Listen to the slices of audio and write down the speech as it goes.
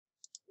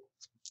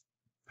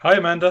Hi,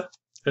 Amanda.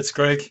 It's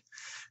Greg.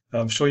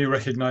 I'm sure you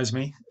recognize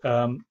me.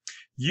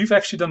 You've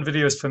actually done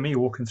videos for me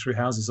walking through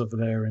houses over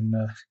there in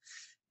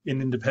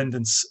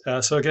Independence.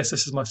 So I guess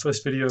this is my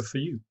first video for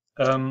you.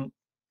 Um,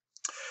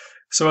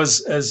 so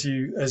as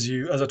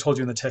I told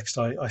you in the text,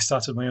 I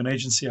started my own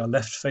agency. I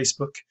left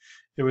Facebook.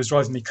 It was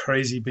driving me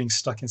crazy being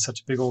stuck in such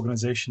a big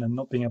organization and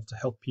not being able to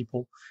help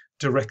people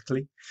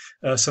directly.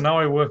 So now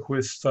I work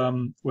with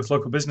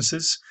local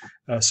businesses,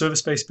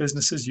 service-based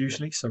businesses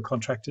usually, so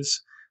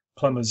contractors,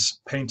 plumbers,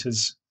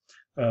 painters,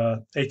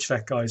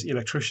 HVAC guys,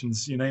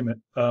 electricians, you name it.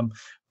 But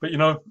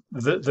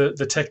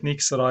the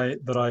techniques that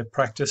I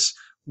practice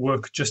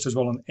work just as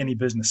well on any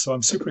business. So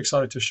I'm super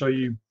excited to show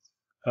you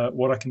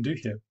what I can do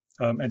here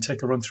and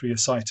take a run through your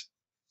site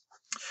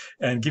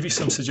and give you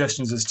some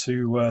suggestions as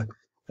to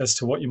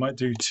what you might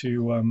do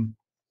to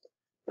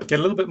get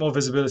a little bit more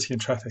visibility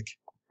and traffic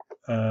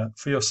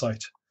for your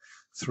site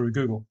through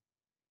Google.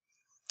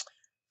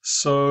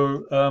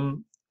 So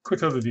quick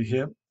overview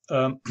here.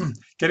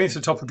 Getting to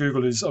the top of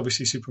Google is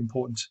obviously super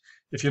important.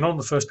 If you're not on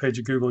the first page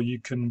of Google, you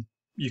can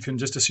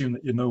just assume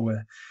that you're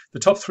nowhere. The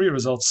top three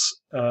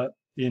results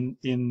in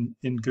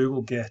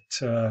Google get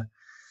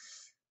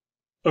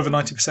over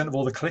 90% of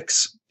all the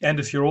clicks, and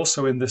if you're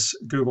also in this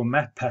Google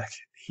Map Pack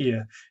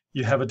here,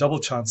 you have a double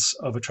chance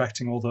of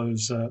attracting all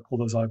those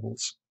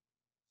eyeballs.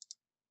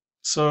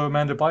 So,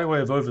 Amanda, by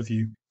way of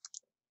overview,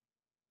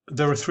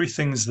 there are three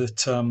things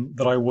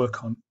that I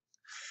work on.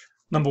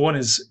 Number one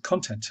is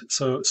content,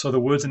 so the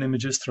words and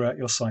images throughout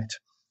your site,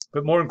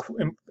 but more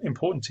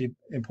importantly,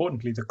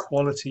 the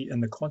quality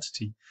and the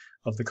quantity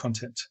of the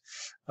content.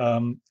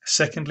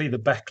 Secondly, the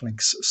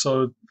backlinks.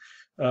 So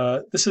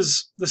this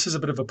is a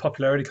bit of a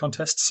popularity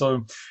contest.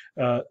 So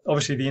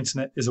obviously the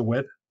internet is a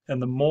web, and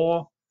the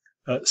more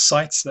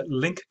sites that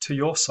link to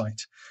your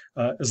site,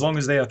 as long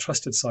as they are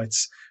trusted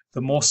sites, the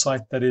more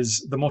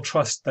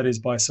trust that is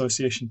by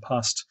association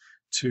passed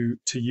to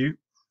you,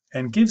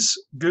 and gives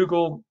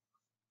Google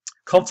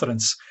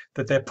confidence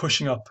that they're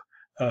pushing up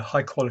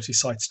high quality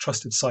sites,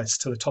 trusted sites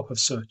to the top of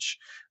search.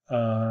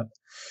 The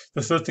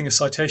third thing is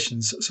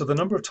citations. So the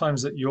number of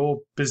times that your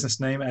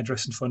business name,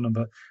 address, and phone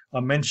number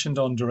are mentioned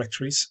on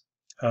directories,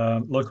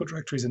 local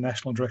directories and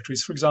national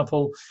directories, for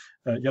example,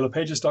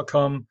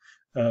 yellowpages.com,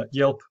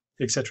 Yelp,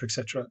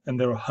 etc., and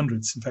there are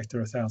hundreds. In fact,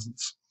 there are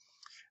thousands.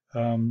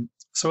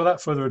 So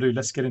without further ado,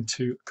 let's get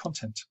into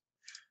content.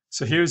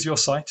 So here's your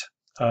site.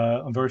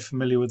 I'm very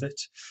familiar with it.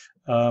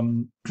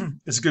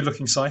 It's a good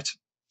looking site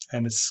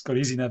and it's got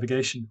easy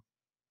navigation.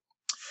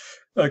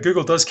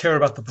 Google does care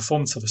about the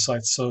performance of a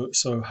site, so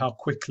how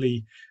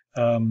quickly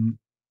a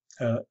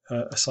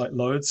site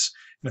loads.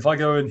 And if I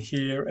go in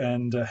here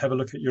and have a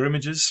look at your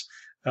images,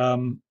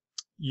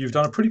 you've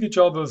done a pretty good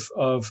job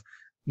of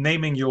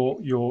naming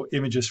your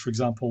images, for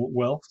example,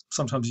 well.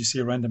 Sometimes you see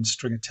a random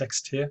string of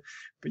text here,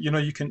 but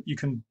you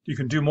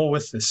can do more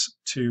with this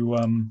to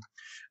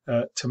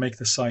make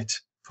the site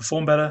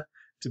perform better,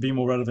 to be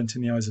more relevant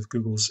in the eyes of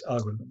Google's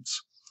algorithms.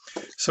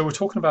 So we're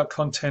talking about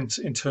content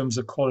in terms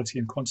of quality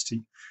and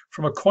quantity.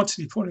 From a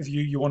quantity point of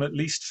view, you want at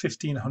least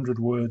 1,500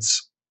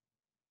 words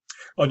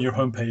on your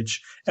homepage,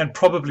 and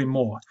probably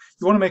more.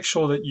 You want to make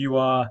sure that you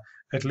are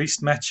at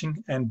least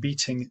matching and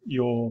beating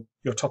your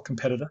top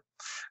competitor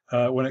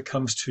when it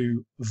comes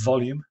to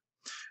volume.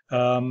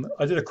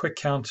 I did a quick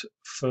count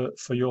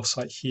for your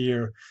site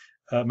here,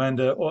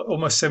 Amanda,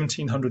 almost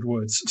 1,700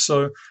 words.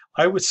 So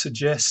I would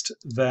suggest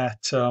that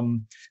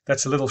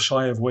that's a little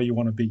shy of where you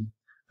want to be.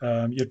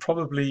 You'd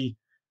probably,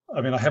 I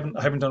mean, I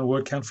haven't done a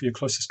word count for your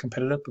closest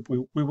competitor, but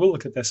we will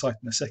look at their site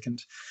in a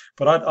second.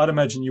 But I'd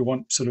imagine you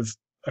want sort of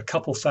a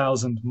couple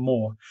thousand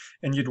more,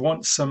 and you'd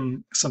want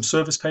some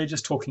service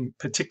pages talking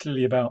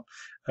particularly about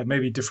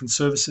maybe different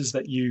services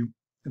that you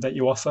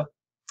offer,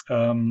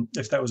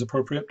 if that was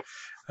appropriate,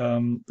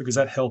 because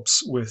that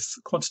helps with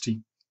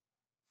quantity.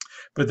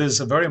 But there's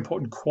a very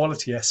important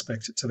quality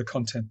aspect to the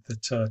content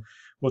that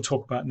we'll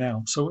talk about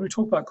now. So when we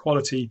talk about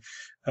quality,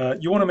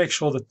 you want to make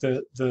sure that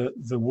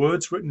the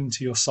words written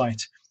into your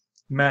site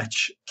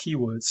match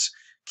keywords.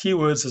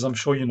 Keywords, as I'm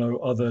sure you know,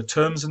 are the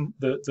terms and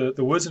the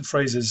words and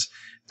phrases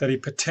that a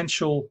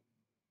potential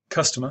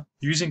customer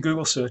using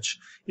Google search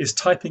is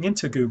typing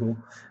into Google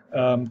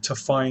to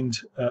find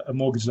a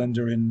mortgage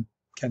lender in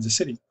Kansas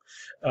City.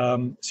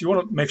 So you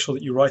want to make sure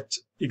that you write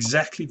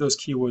exactly those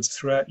keywords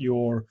throughout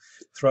your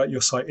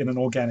site in an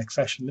organic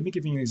fashion. Let me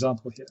give you an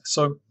example here.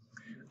 So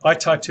I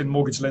typed in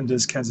mortgage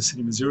lenders Kansas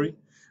City, Missouri,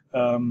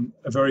 a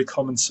very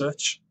common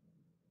search,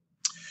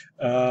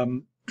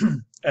 and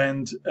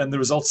the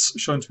results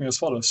shown to me as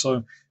follows.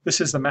 So this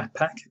is the map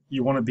pack.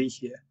 You want to be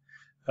here.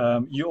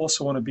 You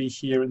also want to be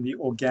here in the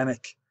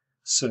organic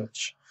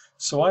search.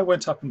 So I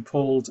went up and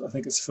pulled, I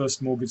think it's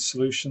First Mortgage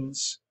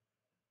Solutions.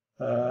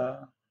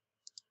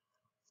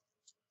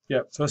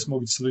 First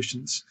Mortgage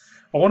Solutions.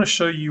 I want to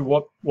show you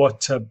what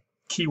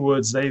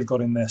keywords they've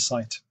got in their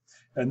site,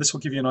 and this will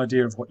give you an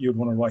idea of what you'd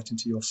want to write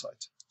into your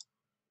site.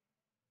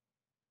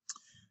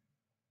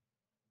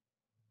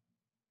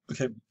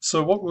 Okay,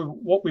 so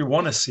what we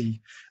want to see,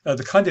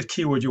 the kind of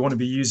keyword you want to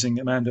be using,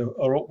 Amanda,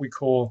 are what we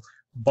call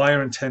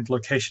buyer intent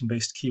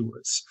location-based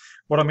keywords.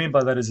 What I mean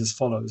by that is as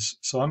follows.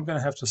 So I'm going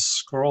to have to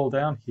scroll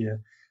down here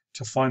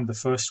to find the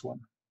first one.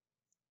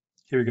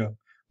 Here we go.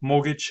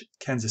 Mortgage,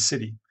 Kansas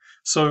City.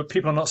 So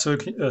people are not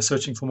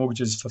searching for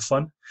mortgages for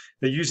fun.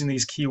 They're using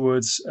these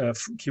keywords,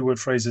 keyword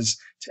phrases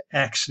to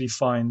actually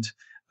find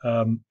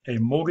a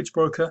mortgage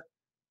broker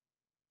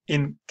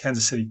in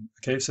Kansas City.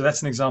 Okay, so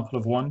that's an example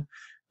of one.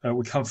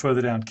 We come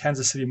further down,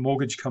 Kansas City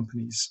mortgage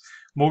companies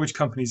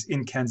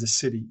in Kansas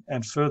City,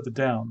 and further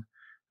down,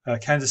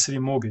 Kansas City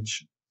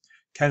mortgages.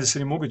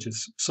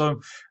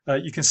 So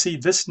you can see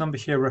this number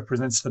here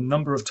represents the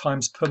number of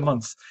times per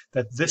month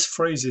that this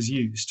phrase is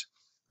used.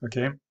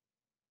 Okay,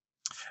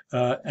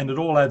 and it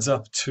all adds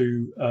up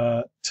to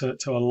a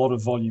lot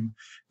of volume.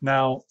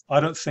 Now, I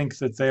don't think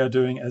that they are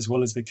doing as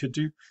well as they could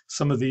do.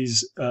 Some of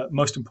these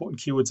most important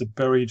keywords are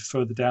buried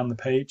further down the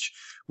page.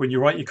 When you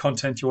write your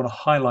content, you want to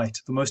highlight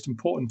the most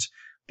important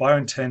buyer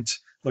intent,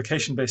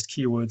 location-based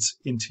keywords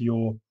into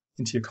your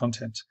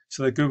content,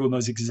 so that Google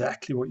knows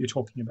exactly what you're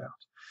talking about.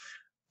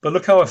 But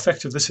look how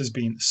effective this has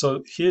been.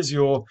 So here's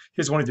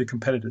one of your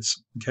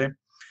competitors. Okay,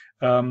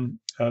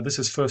 this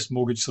is First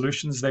Mortgage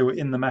Solutions. They were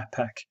in the map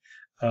pack.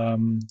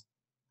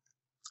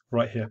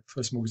 Right here,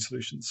 First Mortgage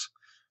Solutions.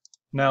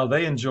 Now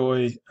they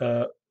enjoy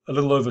a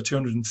little over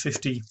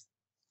 250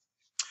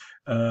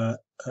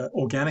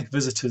 organic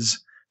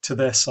visitors to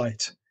their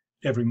site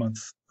every month.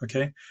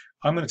 Okay,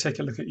 I'm going to take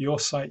a look at your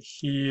site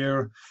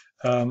here,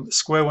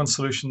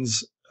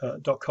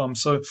 squareonesolutions.com.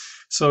 So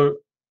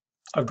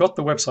I've got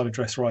the website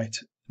address right.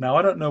 Now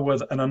I don't know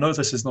whether, and I know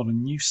this is not a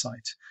new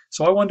site,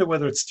 so I wonder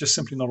whether it's just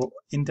simply not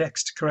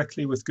indexed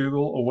correctly with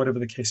Google or whatever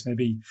the case may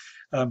be.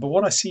 But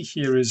what I see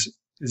here is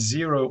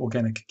 0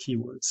 organic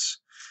keywords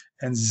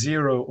and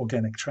 0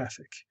 organic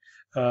traffic,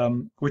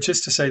 which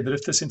is to say that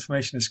if this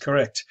information is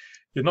correct,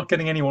 you're not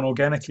getting anyone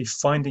organically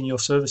finding your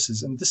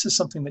services, and this is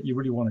something that you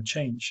really want to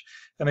change.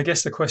 And I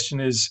guess the question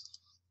is,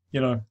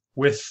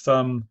 with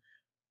a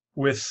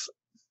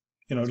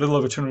little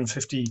over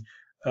 250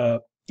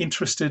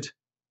 interested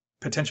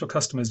potential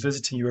customers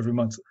visiting you every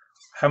month,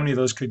 how many of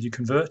those could you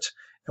convert,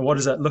 and what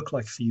does that look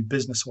like for you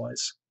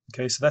business-wise?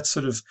 Okay, so that's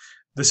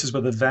this is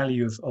where the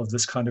value of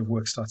this kind of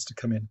work starts to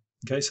come in.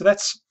 Okay, so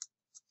that's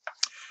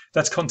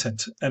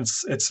content, and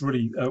it's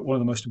really one of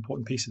the most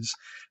important pieces.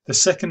 The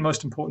second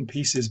most important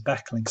piece is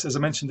backlinks. As I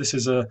mentioned, this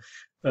is the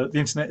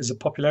internet is a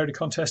popularity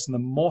contest, and the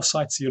more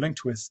sites you're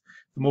linked with,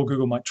 the more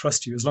Google might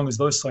trust you, as long as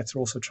those sites are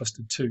also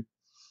trusted too.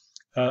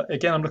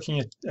 Again, I'm looking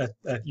at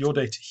your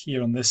data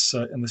here on this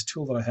in this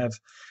tool that I have.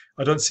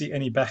 I don't see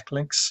any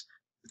backlinks.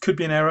 It could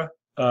be an error.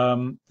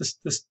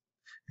 It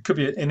could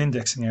be an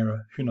indexing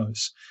error. Who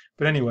knows?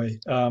 But anyway,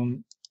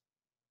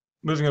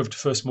 moving over to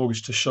First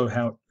Mortgage to show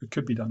how it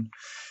could be done.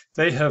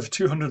 They have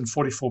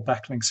 244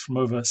 backlinks from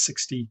over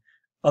 60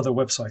 other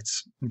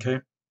websites. Okay,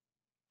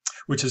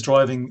 which is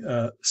driving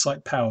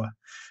site power,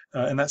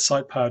 and that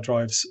site power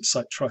drives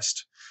site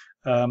trust.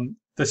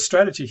 The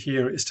strategy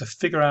here is to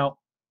figure out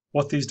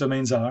what these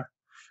domains are,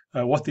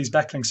 what these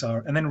backlinks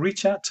are, and then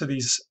reach out to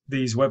these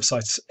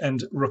websites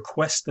and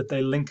request that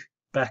they link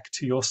back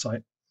to your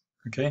site.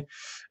 Okay,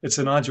 it's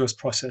an arduous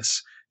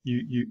process.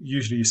 You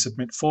usually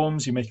submit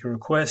forms, you make a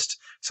request.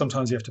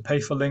 Sometimes you have to pay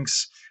for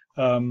links,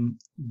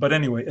 but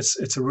anyway,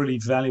 it's a really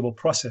valuable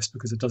process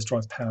because it does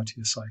drive power to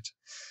your site.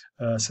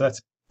 So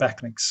that's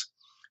backlinks.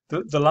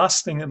 The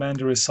last thing,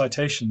 Amanda, is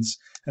citations,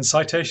 and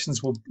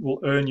citations will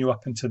earn you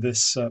up into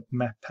this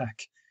map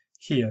pack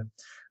here.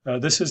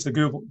 This is the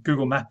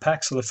Google Map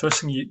Pack. So the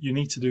first thing you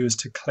need to do is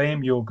to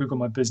claim your Google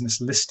My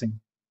Business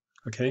listing.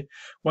 Okay.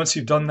 Once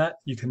you've done that,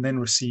 you can then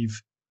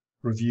receive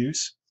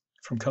reviews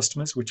from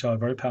customers, which are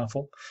very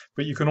powerful.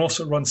 But you can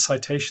also run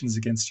citations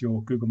against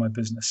your Google My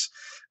Business.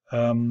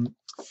 The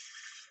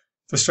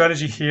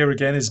strategy here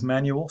again is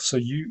manual. So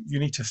you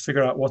need to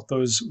figure out what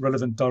those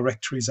relevant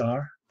directories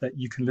are that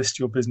you can list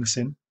your business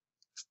in.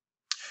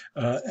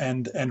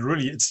 And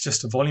really, it's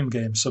just a volume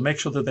game. So make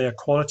sure that they are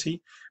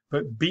quality,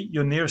 but beat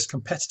your nearest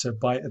competitor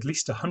by at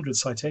least 100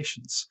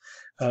 citations.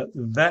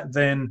 That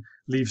then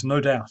leaves no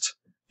doubt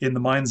in the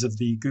minds of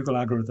the Google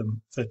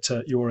algorithm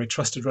that you are a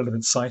trusted,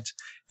 relevant site,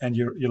 and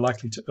you're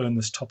likely to earn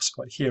this top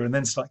spot here, and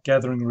then start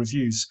gathering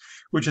reviews,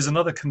 which is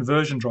another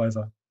conversion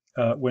driver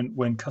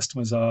when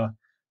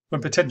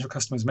potential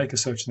customers make a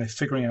search and they're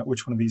figuring out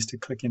which one of these to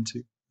click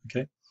into.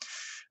 Okay,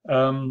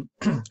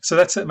 so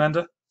that's it,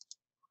 Amanda.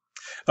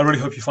 I really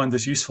hope you find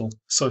this useful.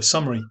 So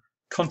summary,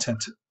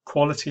 content,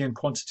 quality and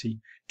quantity,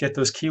 get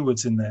those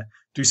keywords in there,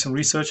 do some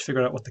research,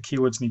 figure out what the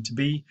keywords need to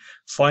be,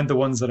 find the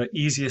ones that are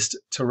easiest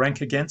to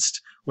rank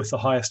against with the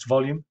highest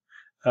volume,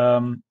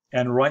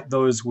 and write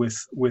those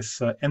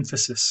with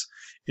emphasis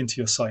into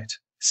your site.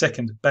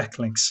 Second,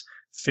 backlinks,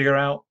 figure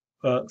out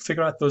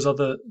those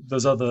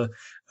other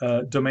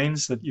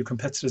domains that your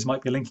competitors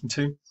might be linking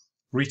to,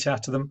 reach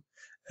out to them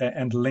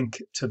and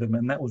link to them,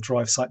 and that will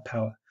drive site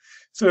power.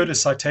 Third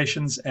is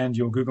citations and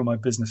your Google My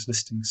Business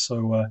listings.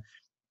 So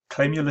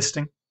claim your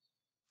listing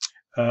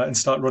and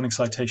start running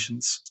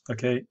citations.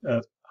 Okay,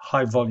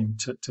 high volume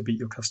to beat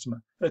your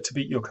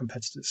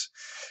competitors.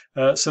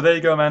 So there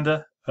you go,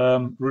 Amanda.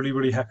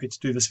 Really happy to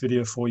do this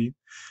video for you.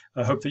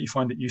 I hope that you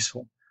find it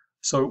useful.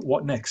 So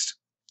what next?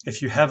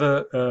 If you have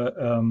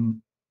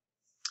an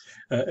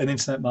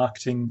internet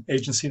marketing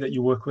agency that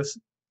you work with,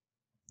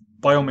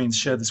 by all means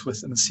share this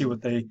with them and see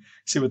what they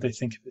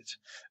think of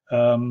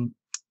it.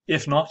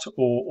 If not,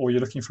 or you're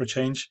looking for a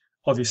change,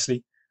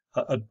 obviously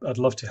I'd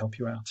love to help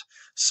you out.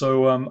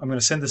 So I'm going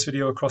to send this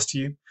video across to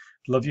you.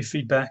 Love your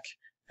feedback,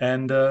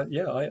 and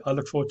yeah, I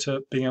look forward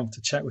to being able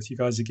to chat with you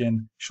guys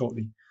again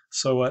shortly.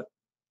 So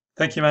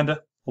thank you,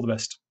 Amanda. All the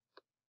best.